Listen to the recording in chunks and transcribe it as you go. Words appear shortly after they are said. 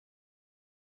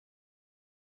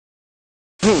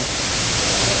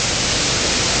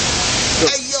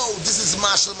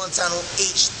Machel Montano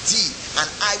HD, and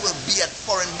I will be at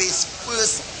Foreign Bay's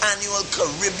first annual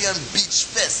Caribbean Beach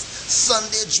Fest,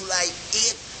 Sunday, July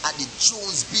 8th at the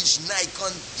Jones Beach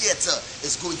Nikon Theater.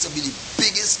 It's going to be the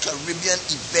biggest Caribbean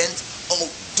event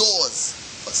outdoors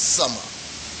for summer.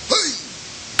 Hey!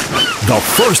 The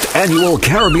first annual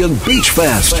Caribbean Beach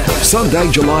Fest, Sunday,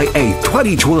 July 8,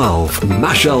 2012.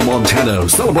 Machel Montano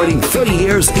celebrating 30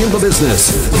 years in the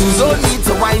business. You don't need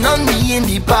to whine on me in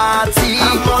the party.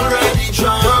 I'm already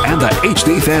drunk. And the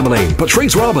HD family,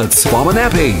 Patrice Roberts, Farmer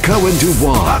Nappy, Cohen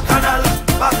Dubois,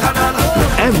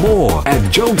 and more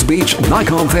at Jones Beach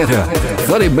Nikon Theater,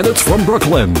 30 minutes from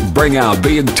Brooklyn. Bring out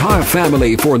the entire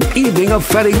family for an evening of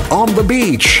fetting on the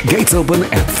beach. Gates open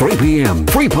at 3 p.m.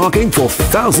 Free parking for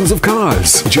thousands of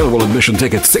cars. General admission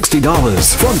ticket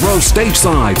 $60. Front row stage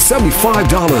side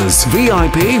 $75.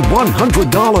 VIP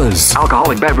 $100.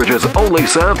 Alcoholic beverages only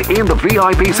served in the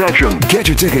VIP section. Get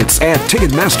your tickets at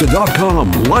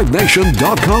Ticketmaster.com,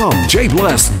 LiveNation.com,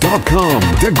 JBless.com,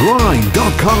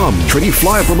 TheGrind.com,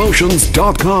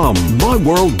 TrinityFlyerPromotions.com,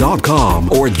 MyWorld.com,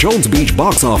 or Jones Beach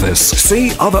box office.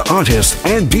 See other artists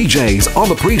and DJs on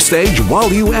the pre-stage while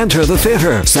you enter the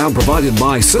theater. Sound provided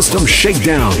by System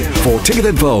Shakedown. For ticket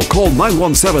info, call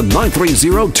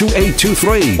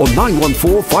 917-930-2823 or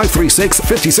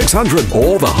 914-536-5600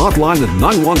 or the hotline at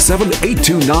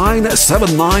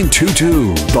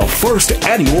 917-829-7922. The first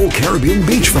annual Caribbean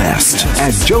Beach Fest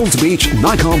at Jones Beach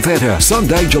Nikon Theater,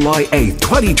 Sunday, July 8,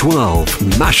 2012.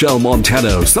 Machel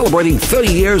Montano celebrating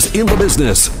 30 years in the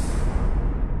business.